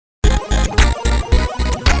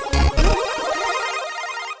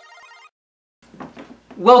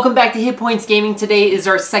Welcome back to Hit Points Gaming. Today is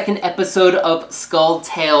our second episode of Skull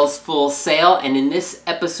Tales Full Sail, and in this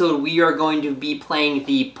episode we are going to be playing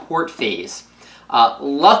the port phase.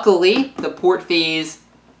 Luckily, the port phase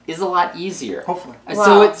is a lot easier. Hopefully.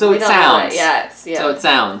 So it sounds. Yes, yeah. So it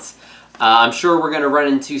sounds. I'm sure we're going to run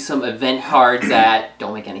into some event cards that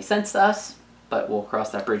don't make any sense to us, but we'll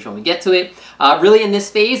cross that bridge when we get to it. Really, in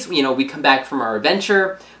this phase, we come back from our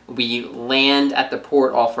adventure. We land at the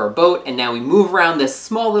port off our boat, and now we move around this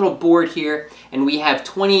small little board here, and we have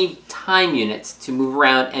 20 time units to move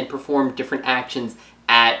around and perform different actions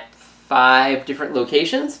at 5 different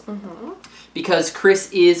locations. Mm-hmm. Because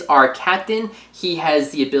Chris is our captain, he has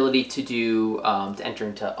the ability to do to enter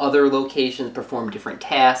into other locations, perform different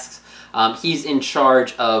tasks. He's in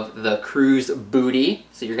charge of the crew's booty,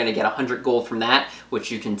 so you're going to get 100 gold from that,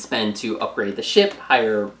 which you can spend to upgrade the ship,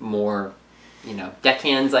 hire more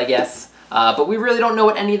deckhands, I guess. But we really don't know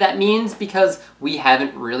what any of that means because we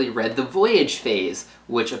haven't really read the voyage phase,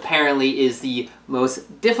 which apparently is the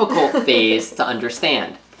most difficult phase to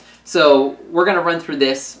understand. So we're going to run through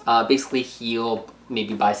this, basically heal,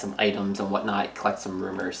 maybe buy some items and whatnot, collect some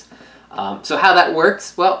rumors. So how that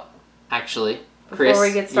works, well, actually, Chris,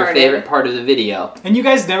 your favorite part of the video. And you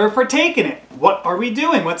guys never partake in it. What are we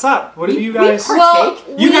doing? What's up? What do you guys... partake?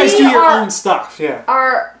 Well, you guys do your own stuff, yeah.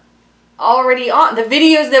 Are already on. The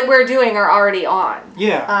videos that we're doing are already on.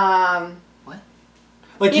 Yeah. What?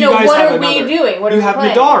 Like you guys what have are another, we doing? What are you we have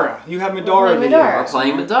playing? Madara. You have Madara videos. We're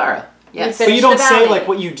playing Madara. Yes. But you don't say like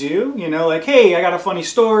what you do, like, hey, I got a funny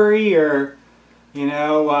story, or,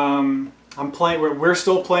 I'm playing, we're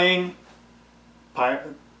still playing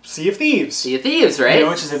Sea of Thieves. Sea of Thieves, right?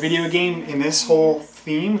 Which is a video game in this whole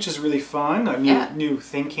theme, which is really fun. A new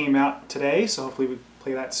thing came out today, so hopefully we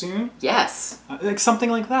play that soon. Yes. Like something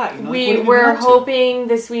like that. We're hoping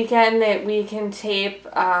this weekend that we can tape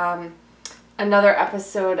another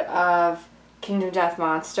episode of Kingdom Death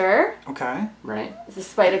Monster. Okay. Right. The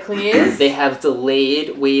Spidacles. They have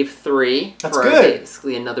delayed Wave 3 That's for good.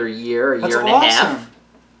 Basically another year, That's year and awesome. a half.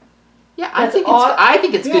 Yeah, I think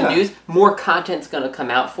it's good Yeah. news. More content's going to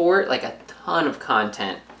come out for it, like a ton of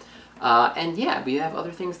content. And yeah, we have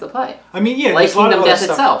other things to play. I mean, yeah, like there's a lot of Kingdom other Death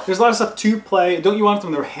stuff. itself. There's a lot of stuff to play. Don't you want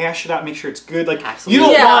them to hash it out, make sure it's good? Like, Absolutely.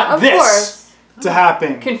 you don't want of this course. to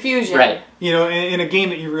happen. Confusion. Right. In a game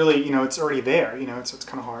that you really, it's already there. It's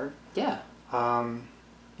kind of hard. Yeah.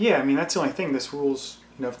 Yeah, I mean, that's the only thing. This rules,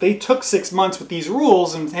 if they took 6 months with these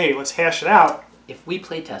rules and, hey, let's hash it out. If we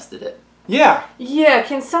play tested it. Yeah. Yeah,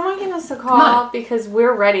 can someone give us a call? Because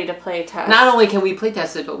we're ready to play test. Not only can we play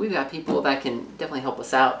test it, but we've got people that can definitely help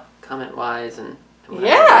us out, comment-wise, and whatever.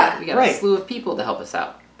 Yeah. We got a slew of people to help us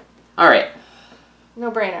out. All right.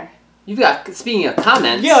 No brainer. You've got, speaking of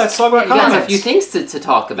comments. Yeah, let's talk about comments. You got a few things to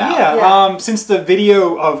talk about. Yeah, since the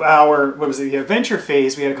video of our, the adventure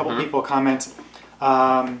phase, we had a couple people comment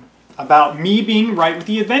about me being right with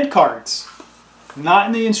the event cards. Not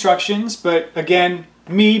in the instructions, but again,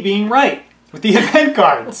 me being right with the event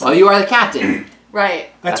cards. Well, you are the captain. Right.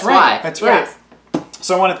 That's right. Why. That's right. Yes.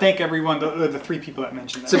 So I want to thank everyone, the 3 people that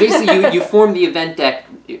mentioned that. So basically, you form the event deck,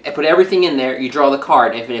 you put everything in there, you draw the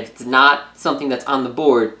card, and if it's not something that's on the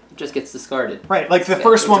board, it just gets discarded. Right, like the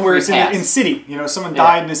first one where it's in city. Someone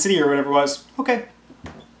died in a city or whatever it was. Okay,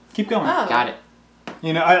 keep going. Oh. Got it.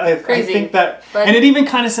 I think that, and it even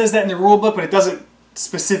kind of says that in the rule book, but it doesn't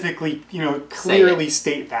specifically, clearly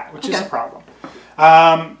state that, which is a problem.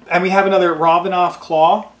 And we have another Ravenoff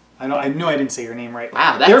Claw. I know I didn't say your name right.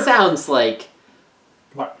 Wow, that sounds like...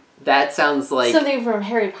 What? That sounds like... something from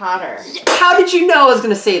Harry Potter. How did you know I was going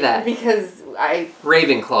to say that? Because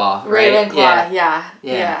Ravenclaw, right? Ravenclaw,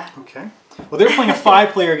 yeah. Okay. Well, they're playing a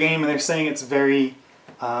 5-player game, and they're saying it's very...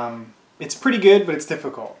 it's pretty good, but it's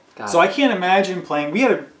difficult. So I can't imagine playing... We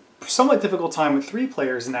had a somewhat difficult time with 3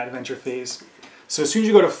 players in that adventure phase. So as soon as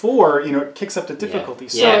you go to 4, it kicks up the difficulty.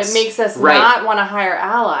 So it makes us not want to hire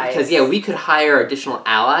allies. Because, we could hire additional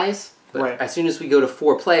allies, but as soon as we go to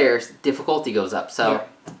 4 players, difficulty goes up. So,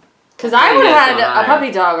 because I would have had a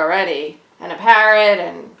puppy dog already, and a parrot,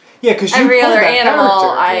 and because every other animal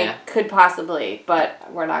I could possibly,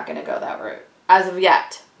 but we're not going to go that route. As of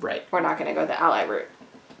yet. Right. We're not going to go the ally route.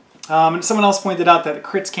 And someone else pointed out that the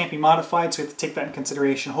crits can't be modified, so we have to take that in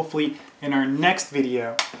consideration, hopefully, in our next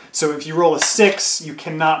video. So if you roll a 6, you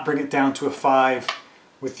cannot bring it down to a 5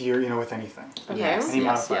 with your, with anything. Okay. Any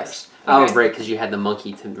modifiers. Yes. Oh, right, because you had the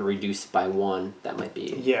monkey to reduce by 1. That might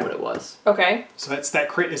be what it was. Okay. So that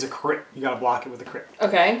crit is a crit. You got to block it with a crit.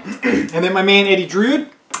 Okay. And then my man Eddie Druid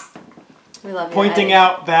pointing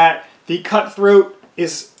out out that the Cutthroat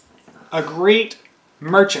is a great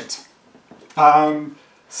merchant.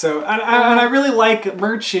 So, and I really like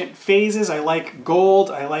merchant phases. I like gold.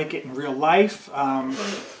 I like it in real life.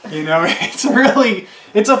 You know, it's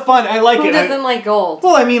a fun. I like it. Who doesn't like gold?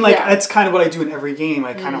 Well, I mean, like that's kind of what I do in every game.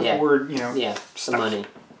 I kind of hoard, you know, some money.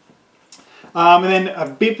 And then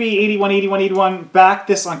Bippy 818181 backed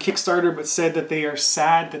this on Kickstarter, but said that they are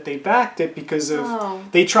sad that they backed it because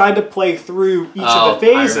of they tried to play through each of the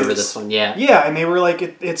phases. I remember this one, yeah. Yeah, and they were like,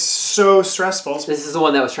 it's so stressful. This is the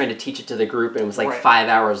one that was trying to teach it to the group, and it was like 5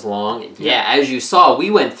 hours long. And as you saw,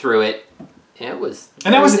 we went through it. And it was.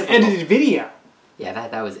 And that was an edited video. Yeah,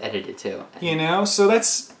 that was edited too. You know, so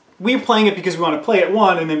we're playing it because we want to play it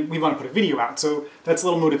and then we want to put a video out. So that's a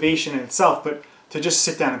little motivation in itself, but to just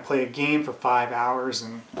sit down and play a game for 5 hours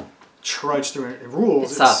and trudge through rules.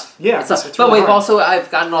 It's tough. Yeah, it's tough. It's but really hard.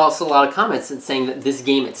 I've gotten a lot of comments saying that this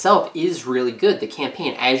game itself is really good. The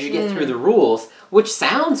campaign, as you get through the rules, which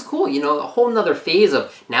sounds cool. You know, a whole nother phase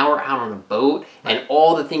of now we're out on a boat and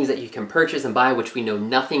all the things that you can purchase and buy, which we know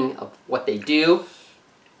nothing of what they do.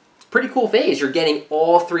 It's a pretty cool phase. You're getting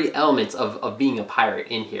all 3 elements of being a pirate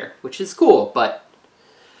in here, which is cool, but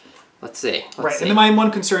let's see. And then my one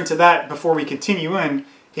concern to that, before we continue in,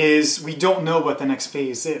 is we don't know what the next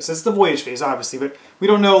phase is. It's the voyage phase, obviously, but we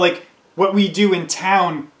don't know like what we do in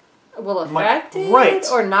town will affect it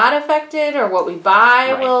or not affect it, or what we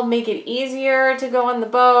buy will make it easier to go on the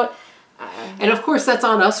boat. And of course, that's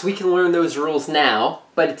on us. We can learn those rules now,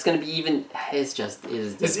 but it's going to be even.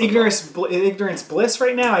 Is ignorance bliss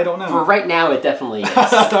right now? I don't know. For right now, it definitely is. Okay.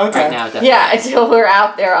 Right now, it definitely is. Until we're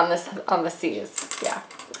out there on the seas. Yeah.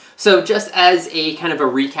 So just as a kind of a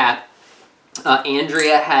recap,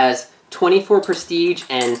 Andrea has 24 prestige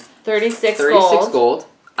and 36 gold.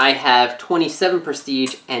 I have 27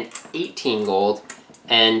 prestige and 18 gold.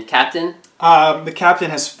 And Captain? The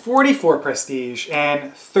Captain has 44 prestige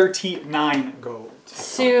and 39 gold.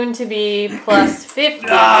 Soon to be plus 50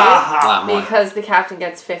 because the Captain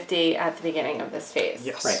gets 50 at the beginning of this phase.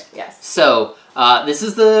 Yes. Right. Yes. So this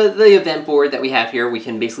is the event board that we have here. We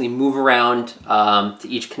can basically move around to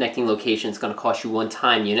each connecting location. It's going to cost you 1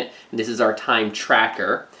 time unit. And this is our time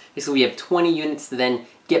tracker. Basically, we have 20 units to then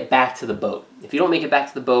get back to the boat. If you don't make it back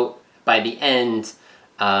to the boat by the end,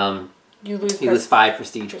 you lose 5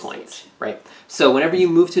 prestige points. Right. So whenever you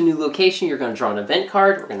move to a new location, you're going to draw an event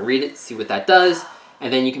card. We're going to read it, see what that does.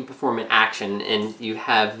 And then you can perform an action, and you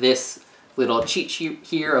have this little cheat sheet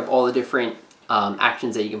here of all the different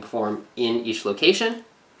actions that you can perform in each location.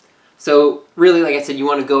 So really, like I said, you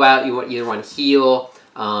want to go out, you either want to heal,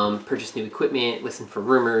 purchase new equipment, listen for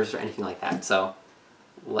rumors, or anything like that. So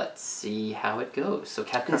let's see how it goes. So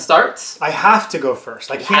Captain starts. I have to go first.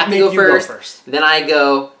 I can't make you go first. Then I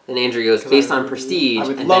go, then Andrew goes based on prestige. I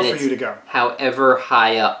would love for you to go. However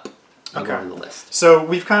high up you go on the list. So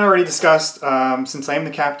we've kind of already discussed, since I am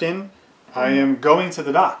the captain, I am going to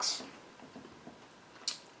the docks.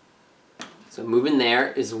 So moving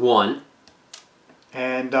there is 1.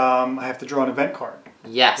 And I have to draw an event card.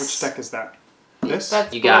 Yes. Which deck is that? This?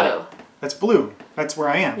 That's you got it. That's blue. That's where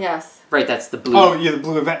I am. Yes. Right, that's the blue. Oh, yeah, the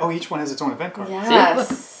blue event. Oh, each one has its own event card.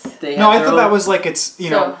 Yes. No, I thought that was like its,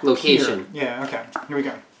 location. Here. Yeah, okay. Here we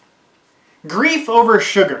go. Grief over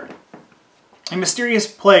sugar. A mysterious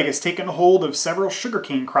plague has taken hold of several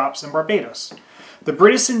sugarcane crops in Barbados. The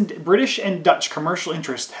British and Dutch commercial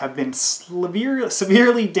interests have been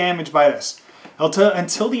severely damaged by this.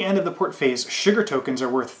 Until the end of the port phase, sugar tokens are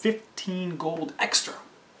worth 15 gold extra.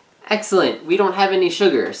 Excellent. We don't have any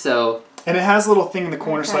sugar, so... And it has a little thing in the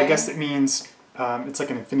corner, so I guess it means it's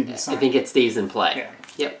like an infinity sign. I think it stays in play. Yeah.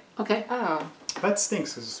 Yep. Okay. Oh. That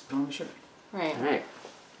stinks because we don't have sugar. Right. All right.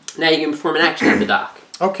 Now you can perform an action on the dock.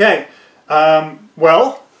 Okay.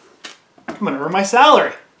 Well, I'm going to earn my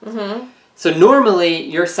salary. Mm-hmm. So normally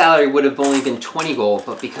your salary would have only been 20 gold,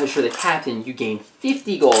 but because you're the captain, you gain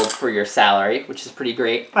 50 gold for your salary, which is pretty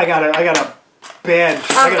great. I got a bad.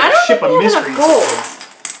 I got a ship of mysteries.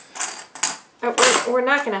 We're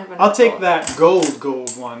not going to have enough I'll take gold. that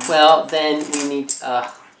gold one. Well, then we need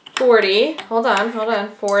 40. Hold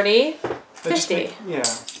on. 40. 50. Yeah.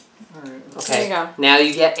 All right. Okay. There you go. Now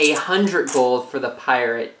you get 100 gold for the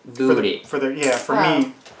pirate booty. For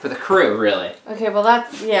me. For the crew, really. Okay, well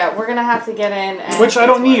we're gonna have to get in. And Which I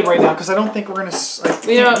don't need right now because I don't think we're gonna.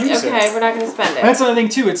 We're not gonna spend it. And that's another thing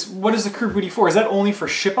too. It's what is the crew booty for? Is that only for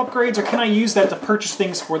ship upgrades, or can I use that to purchase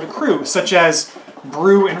things for the crew, such as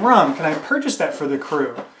brew and rum? Can I purchase that for the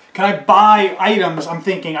crew? Can I buy items? I'm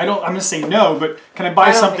thinking I'm gonna say no, but can I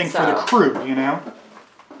buy something for the crew? You know.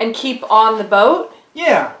 And keep on the boat.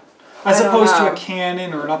 Yeah. As opposed to a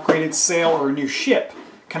cannon or an upgraded sail or a new ship,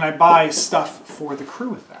 can I buy stuff for the crew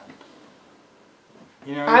with that?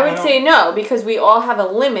 You know, I would say no, because we all have a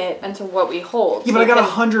limit unto what we hold. Yeah, but I got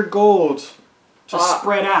 100 gold to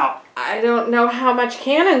spread out. I don't know how much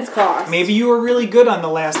cannons cost. Maybe you were really good on the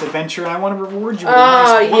last adventure, and I want to reward you with a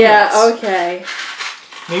nice bonus. Yeah, okay.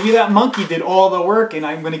 Maybe that monkey did all the work, and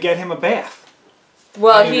I'm going to get him a bath.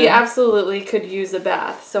 Well, he absolutely could use a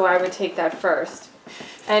bath, so I would take that first.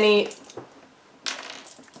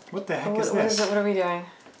 What the heck is this? What are we doing?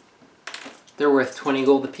 They're worth 20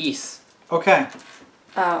 gold apiece. Okay.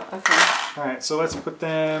 Oh, okay. All right, so let's put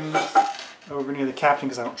them over near the captain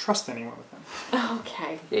because I don't trust anyone with them.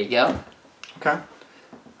 Okay. There you go. Okay.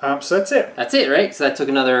 So that's it. That's it, right? So that took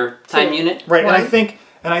another time unit. Right, and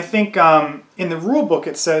I think in the rule book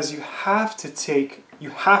it says you have to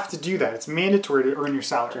do that. It's mandatory to earn your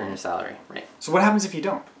salary. To earn your salary, right? So what happens if you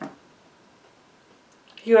don't?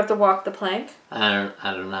 You have to walk the plank? I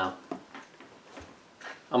don't know.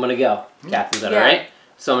 I'm gonna go. Captain, is that alright?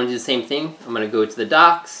 So I'm gonna do the same thing. I'm gonna go to the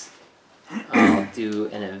docks. I'll do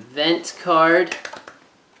an event card.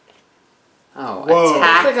 Oh, whoa.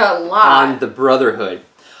 Attack That's like a lot. on the Brotherhood.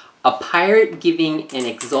 A pirate giving an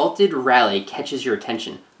exalted rally catches your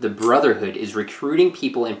attention. The Brotherhood is recruiting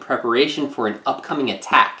people in preparation for an upcoming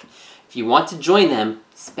attack. If you want to join them,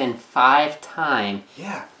 spend 5 time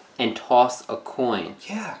and toss a coin.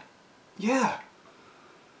 Yeah. Yeah.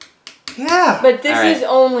 Yeah. But this is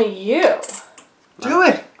only you. Do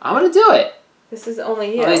it. I'm gonna do it. This is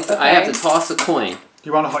only you. I have to toss a coin.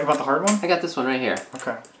 You want the hard one? I got this one right here.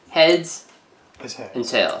 Okay. Heads It's heads. and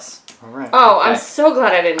tails. All right. Oh, okay. I'm so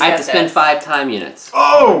glad I didn't get I have to spend this. 5 time units.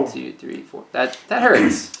 Oh! 1, 2, 3, 4. That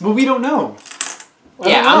hurts. Well, we don't know.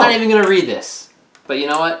 Yeah, I'm not even gonna read this. But you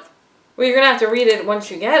know what? Well, you're gonna have to read it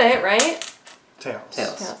once you get it, right?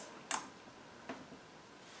 Tails.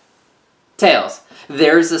 Tails.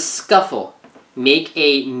 There's a scuffle. Make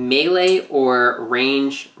a melee or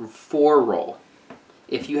range 4 roll.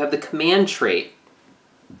 If you have the command trait,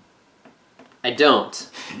 I don't.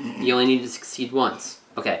 You only need to succeed once.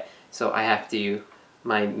 Okay, so I have to,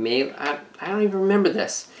 my melee, I don't even remember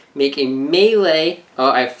this. Make a melee,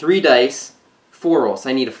 I have 3 dice, 4 rolls. So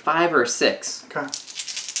I need a 5 or a 6. Okay.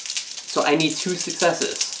 So I need 2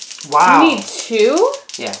 successes. Wow. You need 2?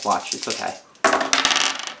 Yeah, watch, it's okay.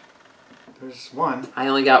 There's 1. I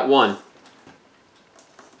only got 1.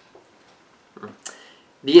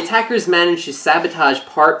 The attackers managed to sabotage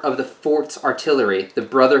part of the fort's artillery. The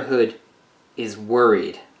Brotherhood is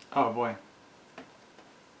worried. Oh boy.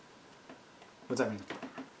 What's that mean?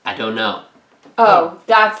 I don't know. Oh,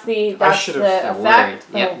 that's the effect. They're worried.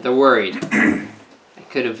 Yep, they're worried. We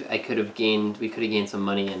could have gained some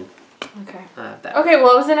money and Okay. that. Okay,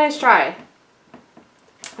 well, it was a nice try.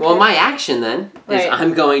 Well, my action then is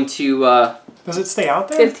I'm going to Does it stay out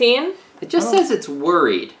there? 15? it just says it's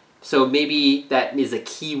worried. So maybe that is a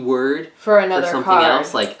key word For another something card.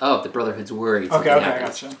 else, like, oh, the Brotherhood's worried. Okay, something I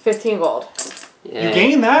happens. gotcha. 15 gold. Yeah. You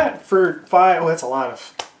gain that for 5. Oh, that's a lot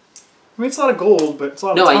of. I mean, it's a lot of gold, but it's a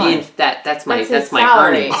lot of time. I gained that. That's my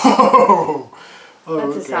salary. earnings. Oh. That's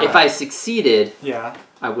his Okay. salary. If I succeeded, Yeah.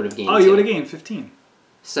 I would have gained. Oh, you 2. would have gained 15.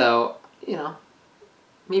 So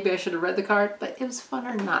maybe I should have read the card, but it was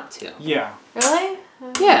funner not to. Yeah. Really?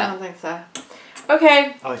 Yeah. I don't think so.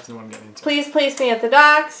 Okay, I like the one getting into. please place me at the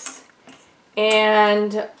docks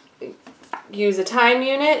and use a time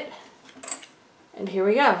unit. And here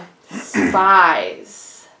we go.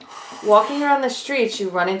 Spies. Walking around the streets, you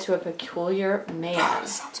run into a peculiar man.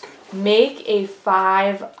 Sounds good. Make a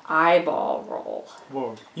 5 eyeball roll.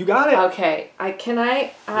 Whoa. You got it. Okay, can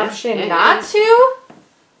I option yeah, not yeah. to?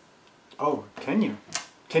 Oh, can you?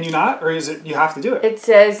 Can you not? Or is it you have to do it? It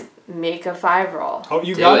says make a 5 roll. Oh,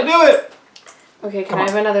 you Do gotta it. do it. Okay, can Come I on.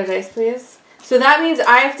 have another dice, please? So that means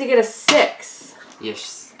I have to get a 6.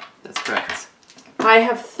 Yes, that's correct. I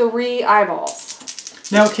have 3 eyeballs.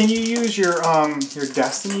 Now, can you use your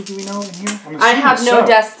destiny? Do we know in here? I'm I assuming have no so.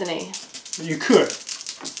 destiny. You could.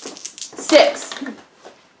 6.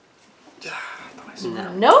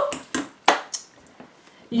 No. Nope.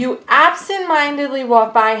 You absent-mindedly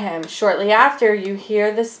walk by him. Shortly after, you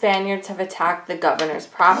hear the Spaniards have attacked the governor's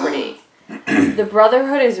property. The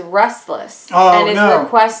Brotherhood is restless and is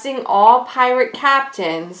requesting all pirate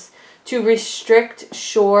captains to restrict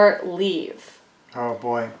shore leave. Oh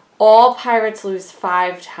boy. All pirates lose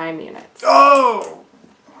 5 time units. Oh.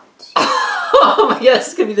 Oh my god, this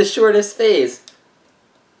is gonna be the shortest phase.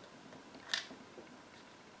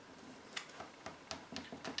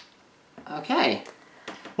 Okay.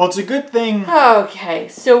 Well, it's a good thing. Okay,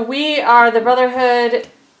 so we are the Brotherhood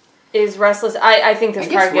is restless. I think this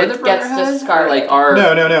card gets discarded. Like our...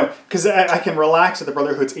 No. Because I can relax at the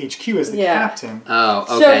Brotherhood's HQ as the captain. Oh,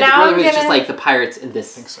 okay. So now the Brotherhood's just like the pirates in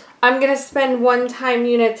this. I think so. I'm going to spend 1 time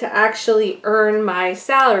unit to actually earn my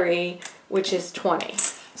salary, which is 20.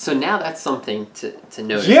 So now that's something to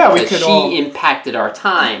notice. Yeah, we could she impacted our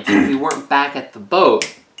time. If we weren't back at the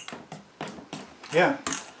boat. Yeah.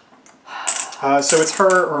 So it's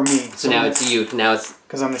her or me. So now it's you. Now it's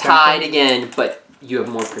I'm the tied captain. again, but you have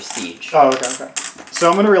more prestige. Oh, okay. So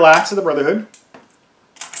I'm going to relax at the Brotherhood.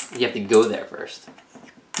 You have to go there first.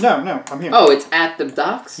 No, I'm here. Oh, it's at the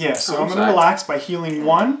docks? Yeah, so I'm going to relax by healing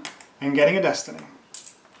 1 and getting a destiny.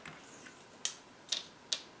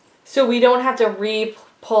 So we don't have to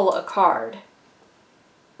re-pull a card.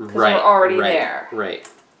 Because we're already there. Right.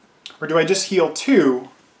 Or do I just heal 2?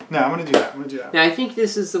 No, I'm going to do that. Now, I think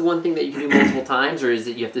this is the one thing that you can do multiple times, or is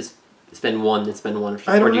it you have to spend 1, then spend 1?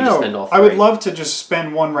 I don't or do you know. just spend all 3? I would love to just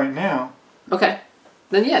spend 1 right now. Okay.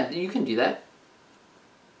 Then, yeah, you can do that.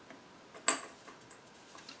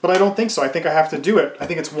 But I don't think so. I think I have to do it. I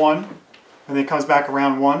think it's 1, and then it comes back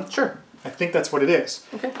around 1. Sure. I think that's what it is.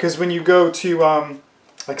 Okay. Because when you go to,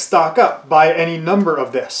 like, stock up, buy any number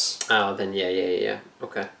of this. Oh, then yeah.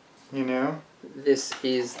 Okay. You know? This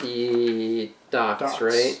is the docks,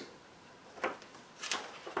 right?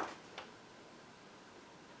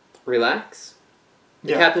 Relax.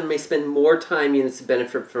 The captain may spend more time units to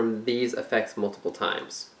benefit from these effects multiple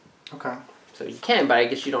times. Okay. So you can, but I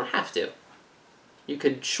guess you don't have to. You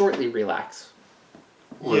could shortly relax.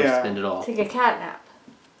 Or spend it all. Take a cat nap.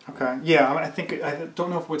 Okay. Yeah, I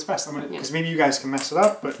don't know what's best. Because maybe you guys can mess it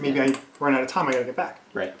up, but maybe I run out of time. I gotta get back.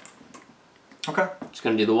 Right. Okay. Just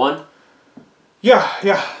gonna do the 1?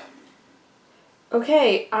 Yeah.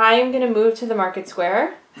 Okay, I'm going to move to the market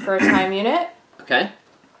square for a time unit. Okay.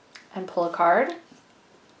 And pull a card.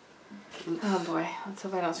 Oh boy, let's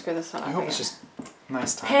hope I don't screw this one up. I hope it's just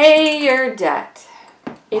nice time. Pay your debt.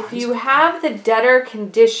 If you have the debtor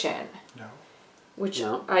condition, which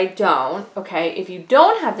I don't, okay, if you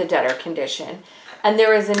don't have the debtor condition, and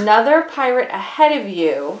there is another pirate ahead of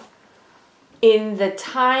you in the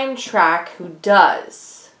time track who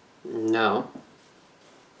does. No.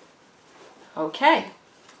 Okay.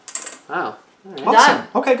 Wow. All right. Awesome. Done.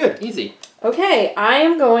 Okay, good. Easy. Okay, I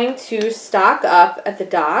am going to stock up at the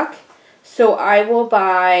dock, so I will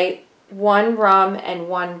buy 1 rum and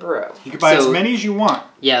 1 brew. You can buy as many as you want.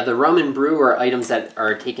 Yeah, the rum and brew are items that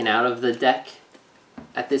are taken out of the deck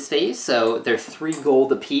at this phase, so they're 3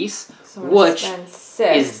 gold apiece, So which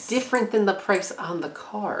is different than the price on the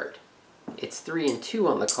card. It's 3 and 2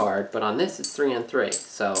 on the card, but on this it's 3 and 3.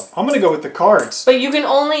 So I'm gonna go with the cards. But you can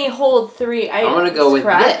only hold 3 items. I'm gonna go with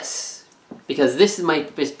correct? this because this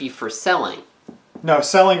might just be for selling. No,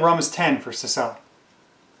 selling rum is 10 for to sell.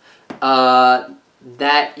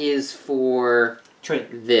 That is for Trade.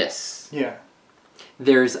 this. Yeah.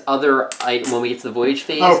 There's other when we get to the voyage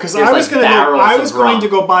phase. Oh, because I was going to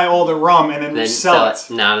go buy all the rum and then sell it.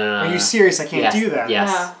 No. Are you serious? I can't do that.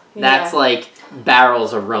 Yes. No, That's like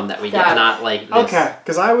barrels of rum that we get, not like this. Okay,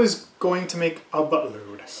 because I was going to make a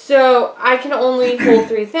buttload. So I can only hold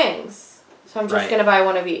 3 things. So I'm just going to buy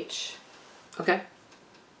 1 of each. Okay.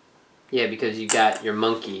 Yeah, because you got your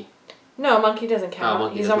monkey. No, monkey doesn't count.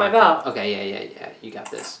 Monkey He's does on my not belt. count. Okay, yeah. You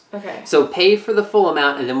got this. Okay. So pay for the full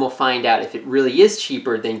amount, and then we'll find out if it really is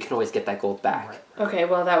cheaper. Then you can always get that gold back. Right. Okay,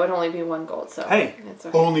 well that would only be 1 gold. So hey, it's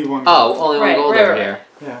okay. Only 1 gold. Oh, only 1 gold over here.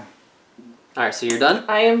 Yeah. All right, so you're done.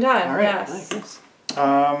 I am done. All right. Yes. Nice.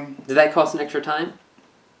 Did that cost an extra time?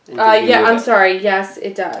 Yeah, I'm sorry. Yes,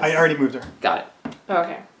 it does. I already moved her. Got it.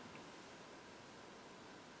 Okay.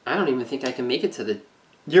 I don't even think I can make it to the.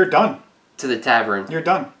 You're done. To the tavern. You're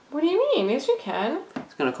done. What do you mean? Yes, you can.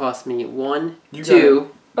 It's gonna cost me 1, You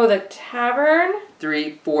 2. Oh, the tavern?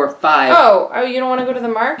 3, 4, 5. Oh, you don't want to go to the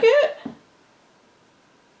market?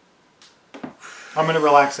 I'm going to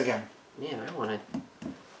relax again. Man,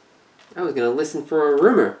 I was gonna listen for a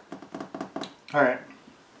rumor. All right.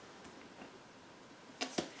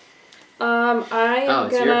 I am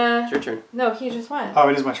gonna. It's your turn. No, he just went. Oh,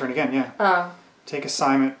 it is my turn again, yeah. Oh. Take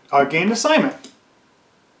assignment. Gain assignment.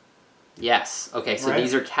 Yes. Okay, so Right.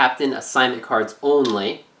 these are captain assignment cards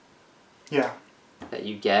only Yeah. that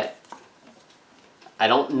you get. I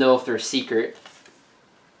don't know if they're secret.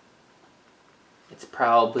 It's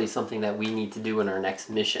probably something that we need to do in our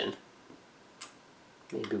next mission.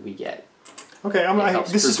 Maybe we get. Okay,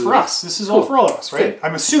 this is for Booty. us. This is all for all of us, right? Good.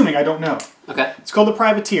 I'm assuming I don't know. Okay. It's called the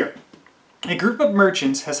Privateer. A group of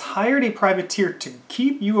merchants has hired a privateer to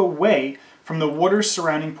keep you away from the waters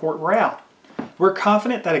surrounding Port Royal. We're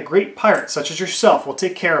confident that a great pirate such as yourself will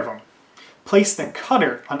take care of them. Place the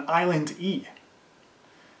cutter on Island E.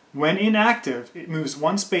 When inactive, it moves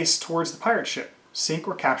 1 space towards the pirate ship. Sink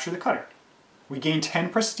or capture the cutter. We gain 10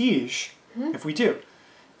 prestige if we do.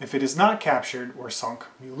 If it is not captured or sunk,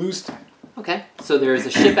 we lose 10. Okay, so there is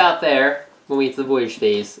a ship out there. When we get to the voyage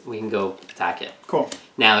phase, we can go attack it. Cool.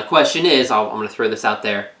 Now the question is, I'm going to throw this out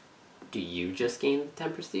there. Do you just gain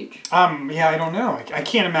 10 prestige? Yeah, I don't know. I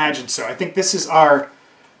can't imagine so. I think this is our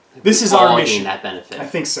mission. Gain that benefit. I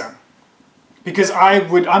think so. Because I'm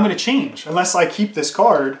going to change unless I keep this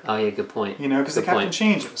card. Oh yeah, good point. You know, because the captain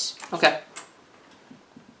changes. Okay.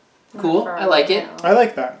 Cool. I like it. I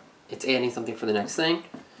like that. It's adding something for the next thing.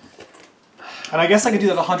 And I guess I could do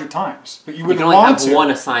that 100 times, but you wouldn't want to. You can only have to.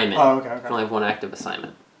 one assignment. Oh, okay. You can only have one active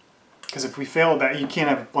assignment. Because if we failed that, you can't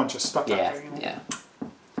have a bunch of stuff out there. You know? Yeah.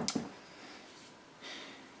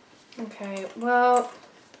 Okay, well,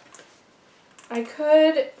 I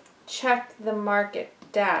could check the market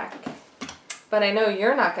deck, but I know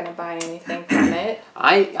you're not going to buy anything from it.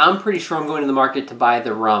 I'm pretty sure I'm going to the market to buy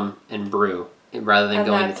the rum and brew rather than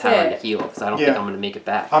going to Tavern to heal, because I don't think I'm going to make it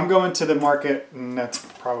back. I'm going to the market, and that's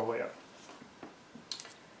probably it.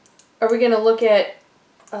 Are we going to look at...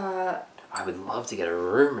 I would love to get a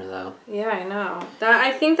rumor, though. Yeah, I know.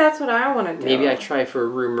 I think that's what I want to do. Maybe I try for a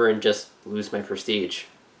rumor and just lose my prestige.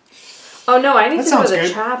 Oh, no, I need that to go to the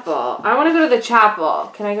good. chapel. I want to go to the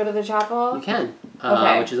chapel. Can I go to the chapel? You can.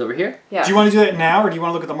 Okay. Which is over here? Yeah. Do you want to do that now, or do you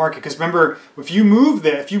want to look at the market? Because remember, if you move,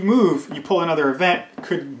 you pull another event,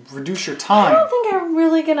 could reduce your time. I don't think I'm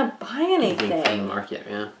really going to buy anything. From the market,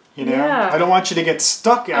 yeah. You know? Yeah. I don't want you to get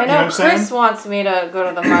stuck out. I know, you know what I'm saying? Chris wants me to go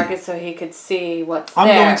to the market so he could see what's I'm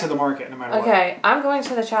there. going to the market no matter what. Okay, I'm going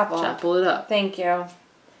to the chapel. Chapel it up. Thank you.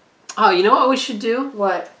 Oh, you know what we should do?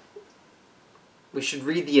 What? We should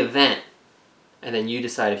read the event, and then you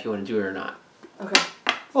decide if you want to do it or not. Okay.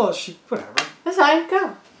 Well, whatever. That's fine.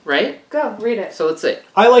 Go. Right? Go. Read it. So let's see.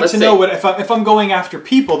 I like to know if I'm going after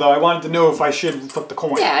people, though. I wanted to know if I should flip the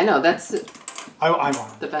coin. Yeah, I know. That's I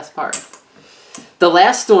want the best part. The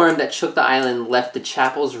last storm that shook the island left the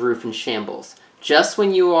chapel's roof in shambles. Just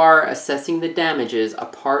when you are assessing the damages, a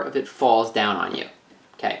part of it falls down on you.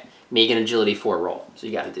 Okay. Make an agility 4 roll. So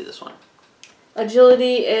you got to do this one.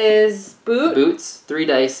 Agility is boot. Boots, 3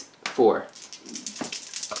 dice, 4.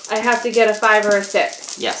 I have to get a 5 or a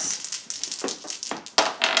 6. Yes.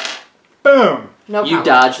 Boom. No problem. You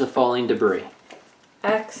dodge the falling debris.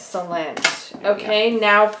 Excellent. Okay,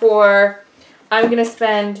 now I'm going to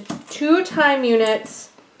spend 2 time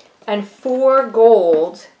units and 4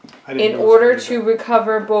 gold in order to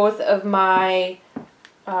recover both of my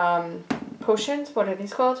potions. What are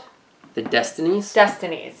these called? The Destinies.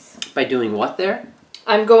 Destinies. By doing what there?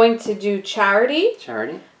 I'm going to do charity.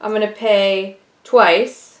 Charity. I'm going to pay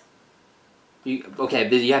twice. Okay,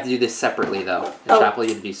 you have to do this separately, though. The chapel you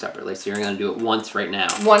have to do separately, so you're going to do it once right now.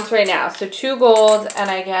 Once right now. So 2 gold,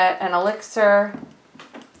 and I get an elixir.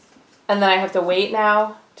 And then I have to wait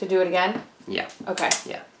now to do it again? Yeah. Okay.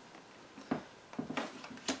 Yeah.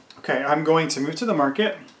 Okay, I'm going to move to the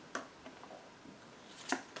market.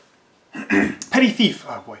 Petty thief.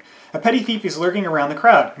 Oh, boy. A petty thief is lurking around the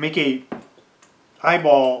crowd. Make a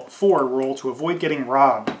eyeball 4 roll to avoid getting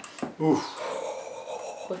robbed. Oof.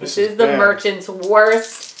 This is the merchant's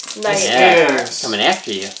worst nightmare. Yeah, coming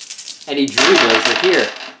after you. Eddie Drew knows we're here.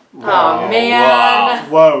 Oh, man.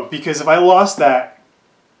 Whoa, because if I lost that...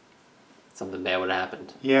 Something bad would have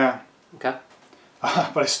happened. Yeah. Okay.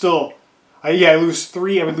 But I lose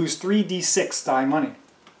 3. I would lose 3d6 die money.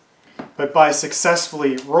 But by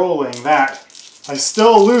successfully rolling that, I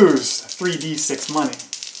still lose 3d6 money.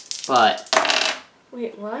 But...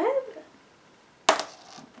 Wait, what?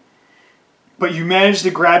 But you manage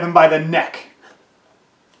to grab him by the neck.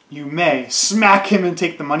 You may smack him and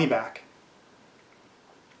take the money back.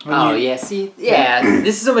 Yeah, see? Yeah,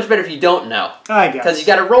 this is so much better if you don't know. I guess. Because you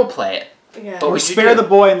got to role play it. Yeah. Or spare the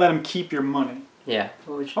boy and let him keep your money. Yeah.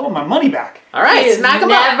 Oh, my money back. All right, smack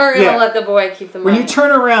him up. Never going to let the boy keep the money. When you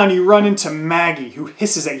turn around, you run into Maggie, who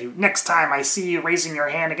hisses at you. Next time I see you raising your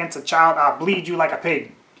hand against a child, I'll bleed you like a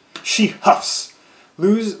pig. She huffs,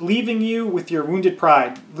 leaving you with your wounded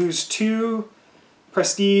pride. Lose 2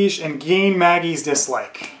 prestige and gain Maggie's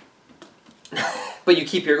dislike. But you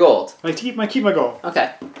keep your gold. I keep my gold.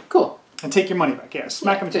 Okay, cool. And take your money back. Yeah,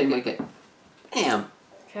 smack him. Okay. Bam.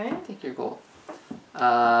 Okay. Take your gold.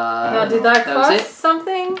 Now, did that cost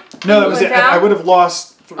something? No, that was it. I would have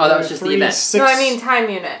lost. That was just the event. 6. No, I mean time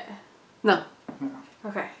unit. No.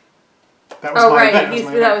 Okay. That was my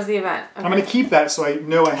event. That was the event. Okay. I'm going to keep that so I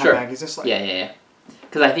know I have Maggie's dislike. Yeah.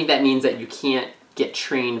 Because I think that means that you can't get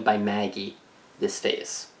trained by Maggie this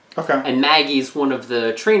phase. Okay. And Maggie's one of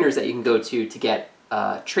the trainers that you can go to get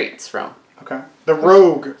traits from. Okay. The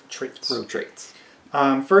rogue traits. Rogue traits.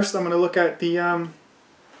 First, I'm going to look at the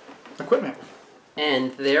equipment.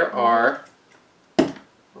 And there are,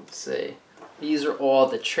 let's see, these are all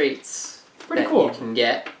the traits Pretty cool. You can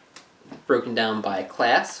get broken down by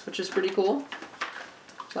class, which is pretty cool.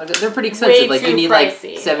 They're pretty expensive. Like you need like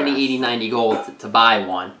 70, 80, 90 gold to buy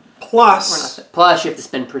one. Plus you have to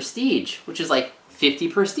spend prestige, which is like 50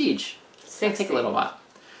 prestige. 60. It'll take a little while.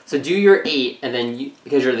 So do your 8, and then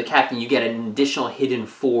because you're the captain, you get an additional hidden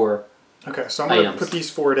 4. Okay, so I'm going to put these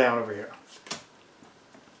 4 down over here.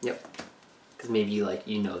 Yep. Because maybe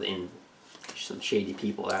in some shady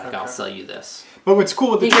people that like, I'll sell you this. But what's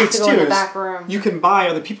cool with the traits too is back room. You can buy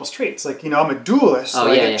other people's traits. Like, I'm a duelist, so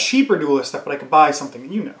I get cheaper duelist stuff, but I can buy something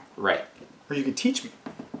that you know. Right. Or you can teach me.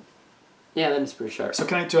 Yeah, that is pretty sharp. So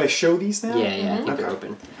do I show these now? Yeah, I think they're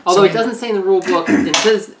open. Although it doesn't say in the rule book, it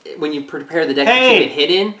says when you prepare the deck to keep it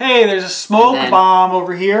hidden. Hey, there's a smoke bomb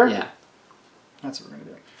over here. Yeah. That's what we're going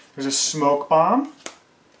to do. There's a smoke bomb,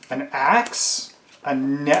 an axe, a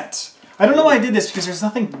net. I don't know why I did this because there's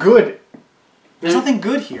nothing good. There's nothing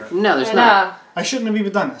good here. No, there's not. I shouldn't have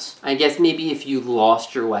even done this. I guess maybe if you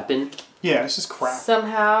lost your weapon. Yeah, this is crap.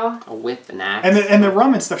 Somehow. A whip, an axe. And the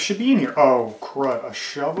rum and stuff should be in here. Oh, crud. A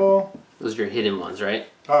shovel. Those are your hidden ones, right?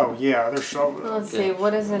 Oh, yeah, they're shovels. Let's see,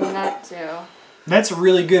 what does a net do? Net's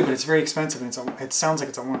really good, but it's very expensive, and it sounds like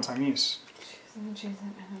it's a one-time use. Choose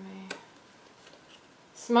an enemy.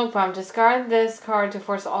 Smoke bomb. Discard this card to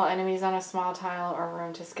force all enemies on a small tile or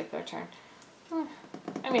room to skip their turn.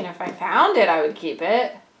 I mean, if I found it, I would keep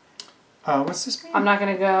it. What's this mean? I'm not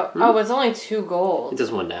going to go... Oh, it's only 2 gold. It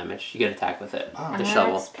does 1 damage. You get attack with it. Oh. The Axe,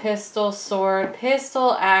 shovel. pistol, sword,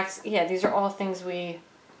 pistol, axe. Yeah, these are all things we...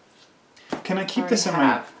 Can I keep this in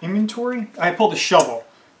my inventory? I pulled a shovel,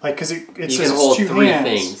 because it says you can hold it's 2 3 hands.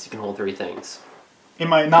 things. You can hold 3 things. In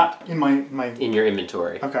my in your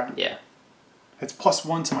inventory. Okay. Yeah. It's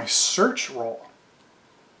 +1 to my search roll.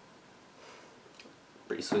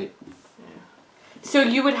 Pretty sweet. So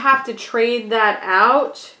you would have to trade that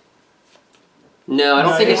out? No, I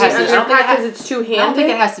don't think it has to. Because it's two-handed? I don't think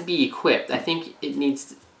it has to be equipped. I think it needs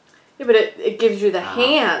to... Yeah, but it gives you the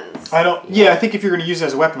hands. I don't... Yeah, I think if you're going to use it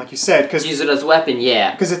as a weapon, like you said, because... Use it as a weapon,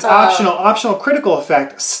 yeah. Because it's optional critical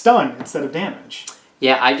effect, stun instead of damage.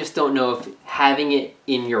 Yeah, I just don't know if having it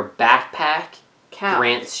in your backpack Counts.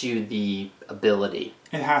 grants you the ability.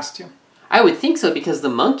 It has to. I would think so, because the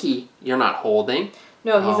monkey you're not holding.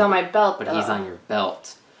 No, he's on my belt, But he's on your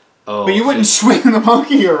belt. Oh, but you wouldn't swing the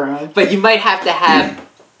monkey around. But you might have to have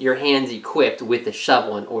your hands equipped with the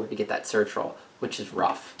shovel in order to get that search roll, which is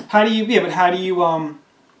rough. How do you... Yeah, but how do you...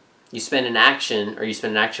 You spend an action, or you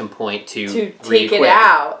spend an action point to take it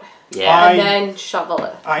out. Yeah. And then shovel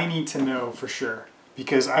it. I need to know for sure,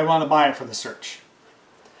 because I want to buy it for the search.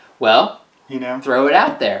 Well... Throw it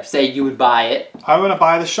out there. Say you would buy it. I want to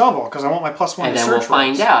buy the shovel because I want my +1 to search. And then we'll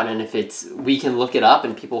find out. And if we can look it up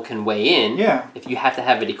and people can weigh in. Yeah. If you have to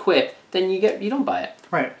have it equipped, then you don't buy it.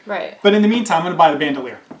 Right. Right. But in the meantime, I'm going to buy the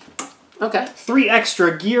bandolier. Okay. 3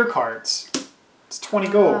 extra gear cards. It's 20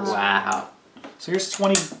 gold. Wow. So here's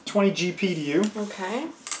 20 GP to you. Okay.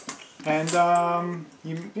 And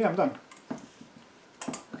yeah, I'm done.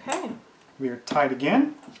 Okay. We are tied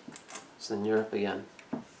again. So then you're up again.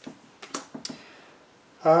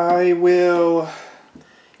 I will...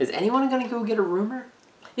 Is anyone going to go get a rumor?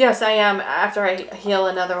 Yes, I am, after I heal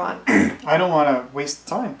another one. I don't want to waste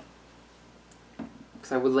time.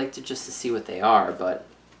 Because I would like to see what they are, but...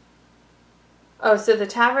 Oh, so the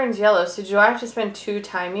tavern's yellow. So do I have to spend 2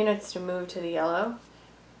 time units to move to the yellow?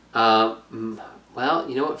 Well,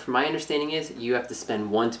 you know what? From my understanding is you have to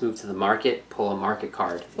spend 1 to move to the market, pull a market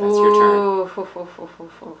card. That's your turn.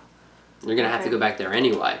 You're going to have to go back there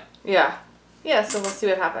anyway. Yeah. Yeah, so we'll see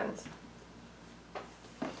what happens.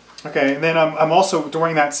 Okay, and then I'm also,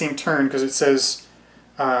 during that same turn, because it says,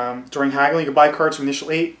 during haggling, you can buy cards from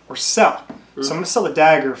initial 8 or sell. Mm-hmm. So I'm going to sell a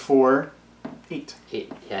dagger for 8.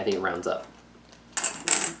 8. Yeah, I think it rounds up.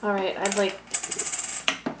 All right, I'd like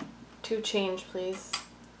 2 change, please.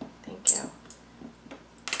 Thank you.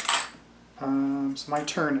 So my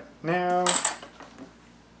turn now.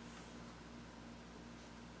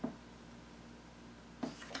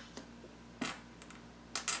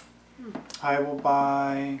 I will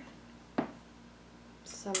buy...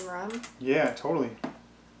 Some rum? Yeah, totally.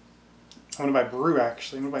 I'm going to buy brew,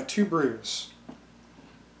 actually. I'm going to buy 2 brews.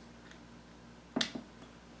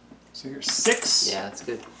 So here's 6. Yeah, that's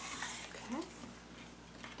good. Okay.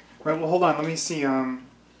 Right, well, hold on. Let me see.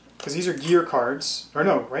 Because these are gear cards. Or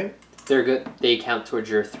no, right? They're good. They count towards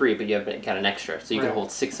your 3, but you have got an extra. So you can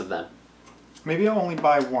hold 6 of them. Maybe I'll only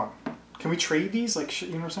buy 1. Can we trade these? Like, you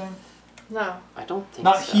know what I'm saying? No. I don't think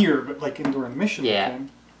Not so. here, but like during the mission. Yeah.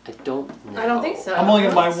 I don't know. I don't think so. I'm only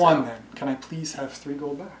going to buy one then. Can I please have 3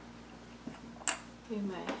 gold back? You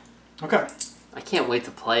may. Okay. I can't wait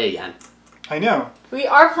to play again. I know. We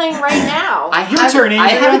are playing right now. Your turn, Andrea. I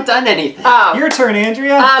haven't done anything. Oh. Your turn,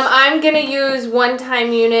 Andrea. I'm going to use 1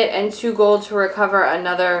 time unit and 2 gold to recover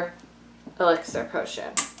another elixir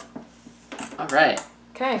potion. All right.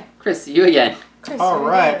 Okay. Chris, you again. Chris, All you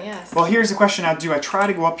right. again, yes. Well, here's the question now. Do I try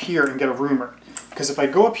to go up here and get a rumor? Because if I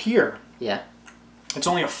go up here, Yeah. it's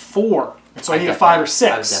only a 4. So I need a 5 or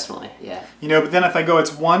 6. I would definitely, yeah. You know, but then if I go,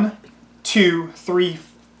 it's 1, 2, 3,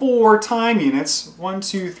 4 time units. 1,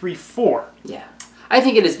 2, 3, 4. Yeah. I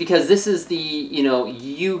think it is because this is the, you know,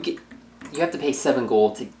 you have to pay 7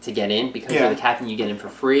 gold to get in because you're the captain, you get in for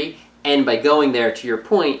free. And by going there, to your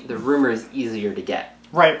point, the rumor is easier to get.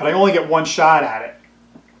 Right, but I only get 1 shot at it.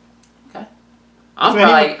 Okay.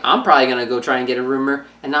 I'm probably going to go try and get a rumor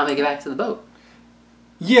and not make it back to the boat.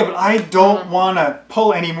 Yeah, but I don't want to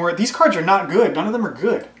pull any more. These cards are not good. None of them are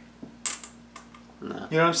good. No.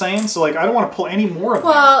 You know what I'm saying? So, like, I don't want to pull any more of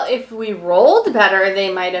them. Well, if we rolled better,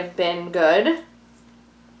 they might have been good.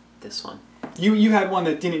 This one. You had one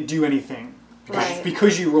that didn't do anything. Right.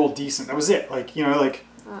 Because you rolled decent. That was it. Like, you know, like...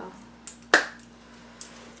 Oh.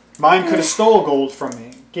 Mine could have stole gold from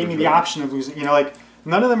me. Gave me the option of losing. You know, like,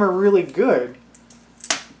 none of them are really good.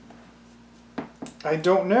 I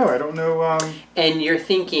don't know. I don't know. And you're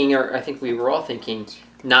thinking, or I think we were all thinking,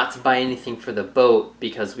 not to buy anything for the boat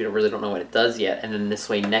because we really don't know what it does yet. And then this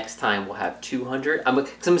way, next time we'll have 200.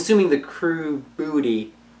 Because I'm assuming the crew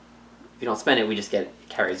booty, if you don't spend it, we just get it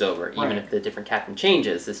carries over. Even Right. if the different captain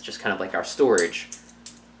changes, it's just kind of like our storage.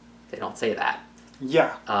 They don't say that.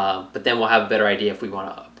 Yeah. But then we'll have a better idea if we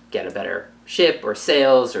want to get a better ship or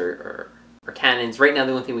sails or cannons. Right now,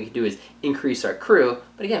 the only thing we can do is increase our crew.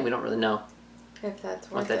 But again, we don't really know If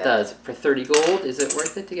that's worth what that it. does. For 30 gold, is it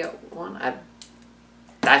worth it to get one?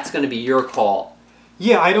 That's going to be your call.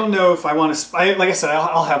 Yeah, I don't know if I want to... like I said,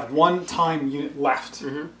 I'll have 1 time unit left.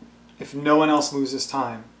 Mm-hmm. If no one else loses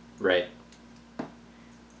time. Right.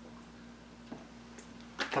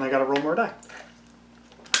 And I got to roll more die.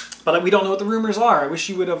 But we don't know what the rumors are. I wish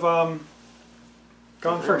you would have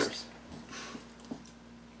gone first.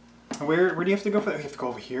 Where do you have to go for that? You have to go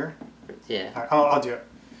over here? Yeah. All right, I'll do it.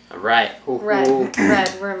 All right.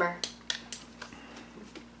 Red rumor.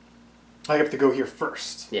 I have to go here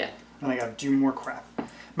first. Yeah. And I got to do more crap.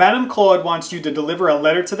 Madame Claude wants you to deliver a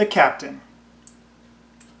letter to the captain.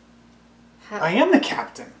 I am the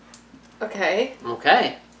captain. Okay.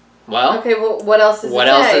 Okay. Well. Okay, well, what else does it say? What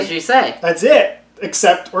else does she say? That's it.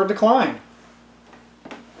 Accept or decline.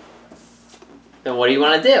 Then what do you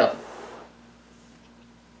want to do?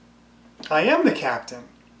 I am the captain.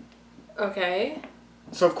 Okay.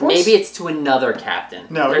 So of course... Maybe it's to another captain.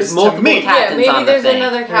 No, there's it's to multiple me. captains yeah, maybe on the there's thing.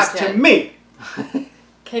 another It's captain. to me.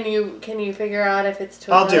 Can you figure out if it's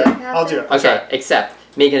to I'll do another it. captain? I'll do it. Okay, accept.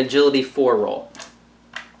 Make an agility 4 roll.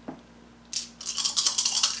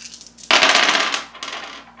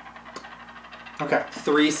 Okay.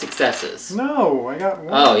 3 successes. No, I got 1.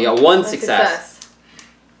 Oh, you got 1 A success.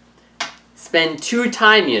 Spend 2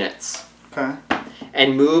 time units Okay.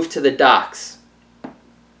 and move to the docks.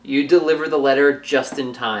 You deliver the letter just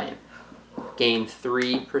in time. Gain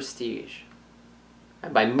 3 prestige.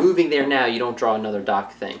 And by moving there now, you don't draw another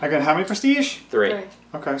dock thing. I got how many prestige? 3. Right.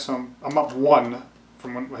 Okay, so I'm up 1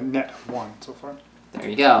 from a net of 1 so far. There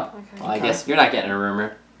you go. Okay. Well, I guess you're not getting a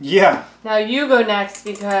rumor. Yeah. Now you go next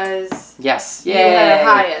because Yes. you Yay. had it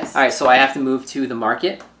highest. All right, so I have to move to the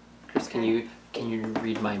market. Chris, can you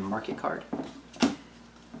read my market card?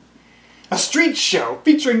 A street show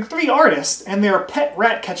featuring 3 artists and their pet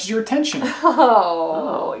rat catches your attention.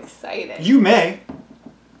 Oh, exciting. You may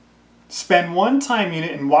spend 1 time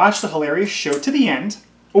unit and watch the hilarious show to the end,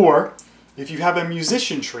 or if you have a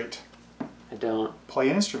musician trait, I don't. play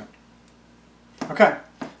an instrument. Okay,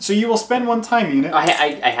 so you will spend 1 time unit. I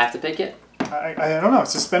have to pick it? I don't know.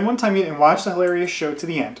 So spend 1 time unit and watch the hilarious show to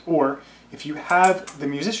the end, or if you have the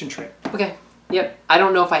musician trait. Okay. Yep. I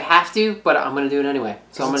don't know if I have to, but I'm gonna do it anyway.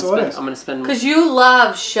 So I'm gonna spend. Because you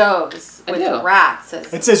love shows I with do. rats.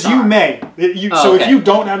 As It says stars. you may. Oh, so okay. if you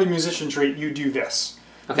don't have the musician trait, you do this.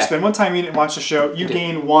 Okay. You spend 1 time unit and watch the show. You Okay.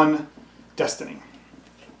 gain 1 destiny.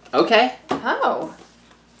 Okay. Oh.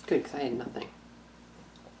 Good, because I had nothing.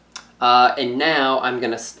 And now I'm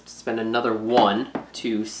gonna spend another 1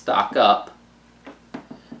 to stock up.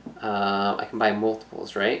 I can buy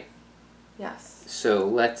multiples, right? Yes. So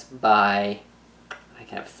let's buy. I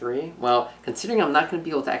can have 3. Well, considering I'm not going to be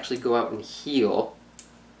able to actually go out and heal,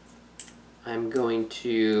 I'm going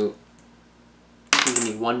to give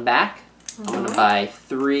me 1 back. I'm going to buy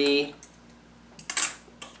 3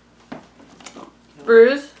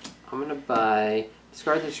 brews? I'm going to buy...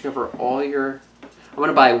 Discard this to cover all your... I'm going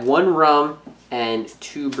to buy 1 rum and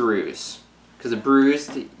 2 brews. Because the brews,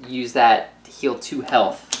 use that to heal 2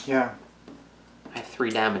 health. Yeah. I have 3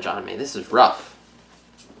 damage on me. This is rough.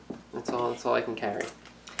 That's all I can carry.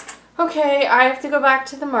 Okay, I have to go back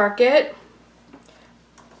to the market.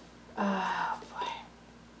 Oh, boy.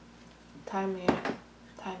 Time unit,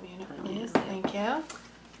 please. Thank you.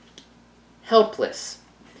 Helpless.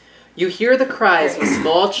 You hear the cries of a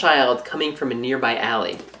small child coming from a nearby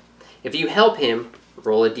alley. If you help him,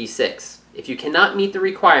 roll a d6. If you cannot meet the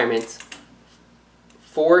requirements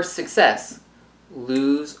for success,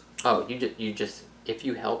 lose... Oh, you just... If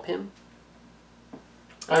you help him...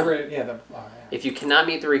 I read, yeah. If you cannot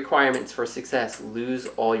meet the requirements for success, lose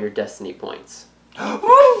all your destiny points.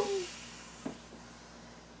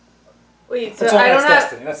 Wait, so I don't have...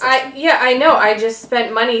 Destiny. That's destiny. Yeah, I know. I just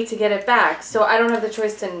spent money to get it back, so I don't have the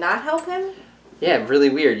choice to not help him? Yeah, really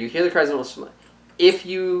weird. You hear the cries of... If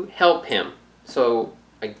you help him, so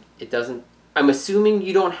it doesn't... I'm assuming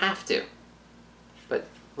you don't have to. But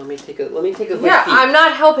let me take a quick peek. Yeah, I'm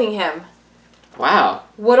not helping him. Wow.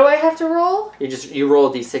 What do I have to roll? You roll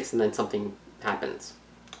a d6 and then something happens.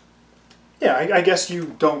 Yeah, I guess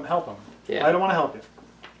you don't help him. Yeah. I don't want to help you.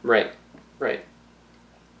 Right.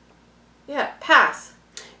 Yeah, pass.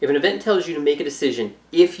 If an event tells you to make a decision,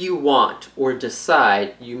 if you want or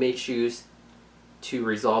decide, you may choose to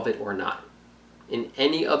resolve it or not. In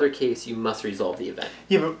any other case, you must resolve the event.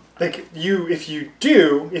 Yeah, but like if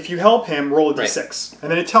you help him, roll a d6. Right.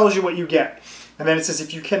 And then it tells you what you get. And then it says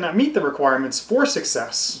if you cannot meet the requirements for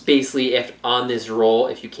success. Basically, if on this roll,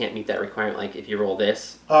 if you can't meet that requirement, like if you roll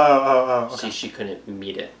this, okay. she couldn't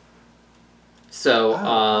meet it.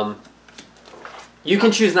 So, you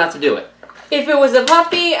can choose not to do it. If it was a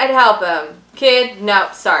puppy, I'd help him. Kid, no,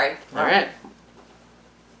 sorry. All right.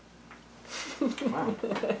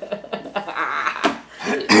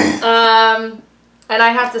 And I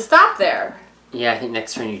have to stop there. Yeah, I think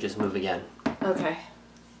next turn you just move again. Okay.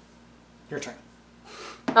 Your turn.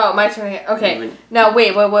 Oh, my turn again. Okay. Now,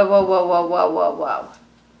 wait, whoa.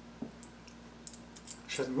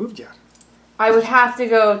 She hasn't moved yet. I would have to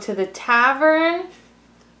go to the tavern.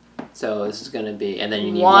 So this is going to be, and then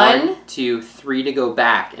you need 1, 2, 3 to go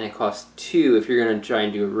back, and it costs 2 if you're going to try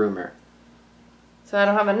and do a rumor. So I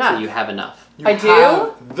don't have enough. So you have enough. I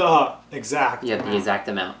do? The exact You have the exact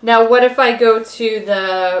amount. Now, what if I go to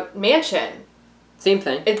the mansion? Same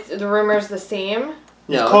thing. The rumor's the same?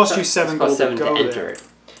 No, it costs you 7 gold to enter it.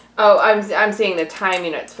 Oh, I'm saying the time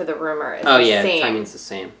units for the rumor is the same. The timing's the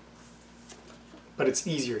same. But it's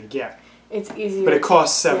easier to get. It's easier. But it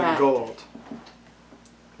costs 7 gold.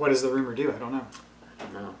 What does the rumor do? I don't know. I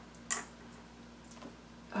don't know.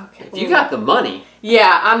 Okay. If you got the money.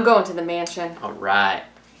 Yeah, I'm going to the mansion. All right.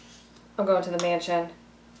 I'm going to the mansion.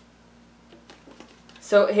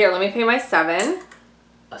 So here, let me pay my 7.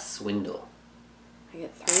 A swindle. I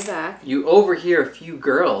get 3 back. You overhear a few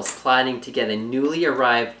girls plotting to get a newly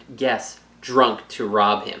arrived guest drunk to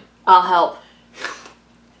rob him. I'll help.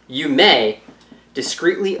 You may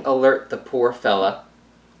discreetly alert the poor fella,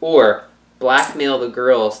 or blackmail the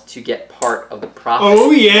girls to get part of the profit. Oh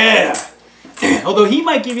yeah! Although he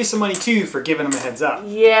might give you some money too for giving him a heads up.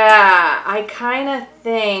 Yeah, I kind of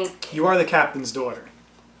think... You are the captain's daughter.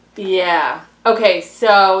 Yeah. Okay,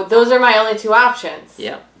 so those are my only 2 options.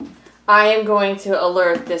 Yeah. I am going to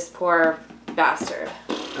alert this poor bastard.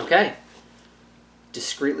 Okay.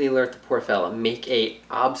 Discreetly alert the poor fella. Make a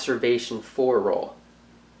observation 4 roll.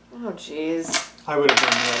 Oh, jeez. I would have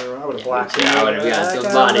done the other. I would have blacked it. I would have gotten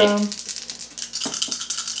some money.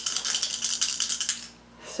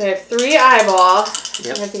 So I have 3 eyeballs.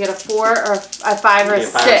 Yep. I have to get a 4 or a 5 or a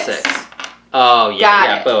 6. 5 or 6. Oh,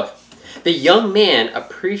 yeah, both. The young man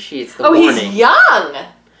appreciates the warning. Oh, he's young!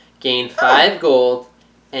 Gain 5 gold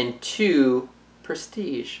and 2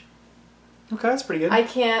 prestige. Okay, that's pretty good. I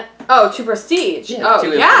can't... Oh, 2 prestige. Yeah, oh,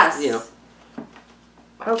 2 yes. You know.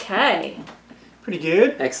 Okay. Pretty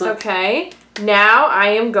good. Excellent. Okay. Now I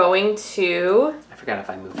am going to... I forgot if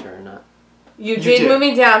I moved her or not. You did move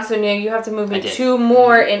me down, so now you have to move me 2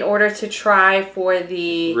 more in order to try for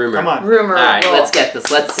the... Rumor. Come on. Rumor. All right, roll. let's get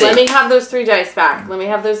this. Let's see. Let me have those 3 dice back.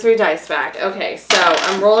 Okay, so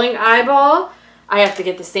I'm rolling eyeball. I have to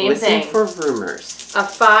get the same thing. Listen for rumors. A